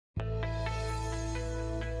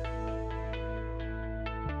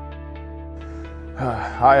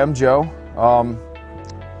Hi, I'm Joe.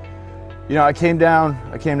 I came down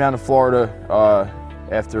to Florida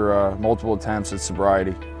after multiple attempts at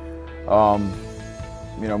sobriety.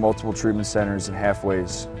 Multiple treatment centers and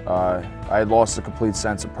halfways. I had lost a complete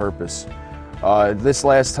sense of purpose. This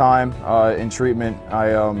last time in treatment,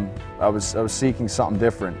 I was seeking something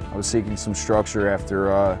different. I was seeking some structure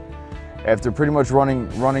after pretty much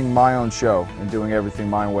running my own show and doing everything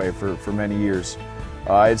my way for many years.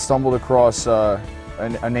 I had stumbled across a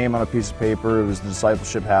name on a piece of paper. It was the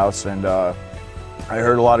Discipleship House, and I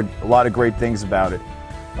heard a lot of great things about it.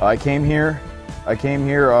 I came here. I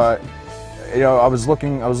was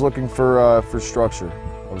looking for structure.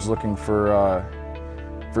 I was looking for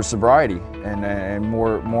sobriety, and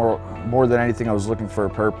more than anything, I was looking for a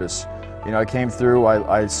purpose. I came through.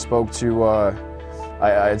 I spoke to.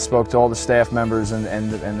 I spoke to all the staff members and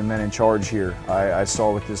the men in charge here. I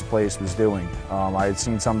saw what this place was doing. I had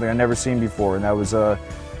seen something I'd never seen before, and it was a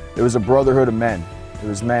brotherhood of men. It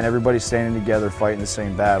was men, everybody standing together, fighting the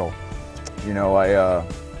same battle. I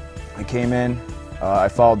came in, I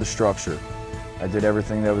followed the structure. I did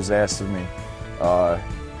everything that was asked of me.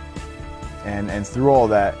 And through all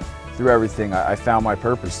that, through everything, I found my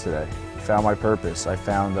purpose today. I found my purpose. I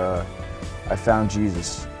found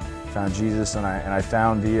Jesus. And I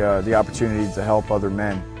found the opportunity to help other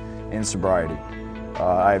men in sobriety.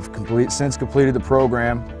 I've since completed the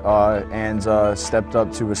program and stepped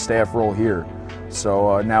up to a staff role here.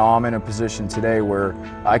 So now I'm in a position today where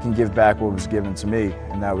I can give back what was given to me,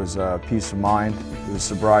 and that was peace of mind, it was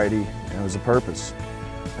sobriety, and it was a purpose.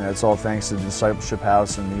 And that's all thanks to the Discipleship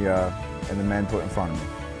House and the men put in front of me.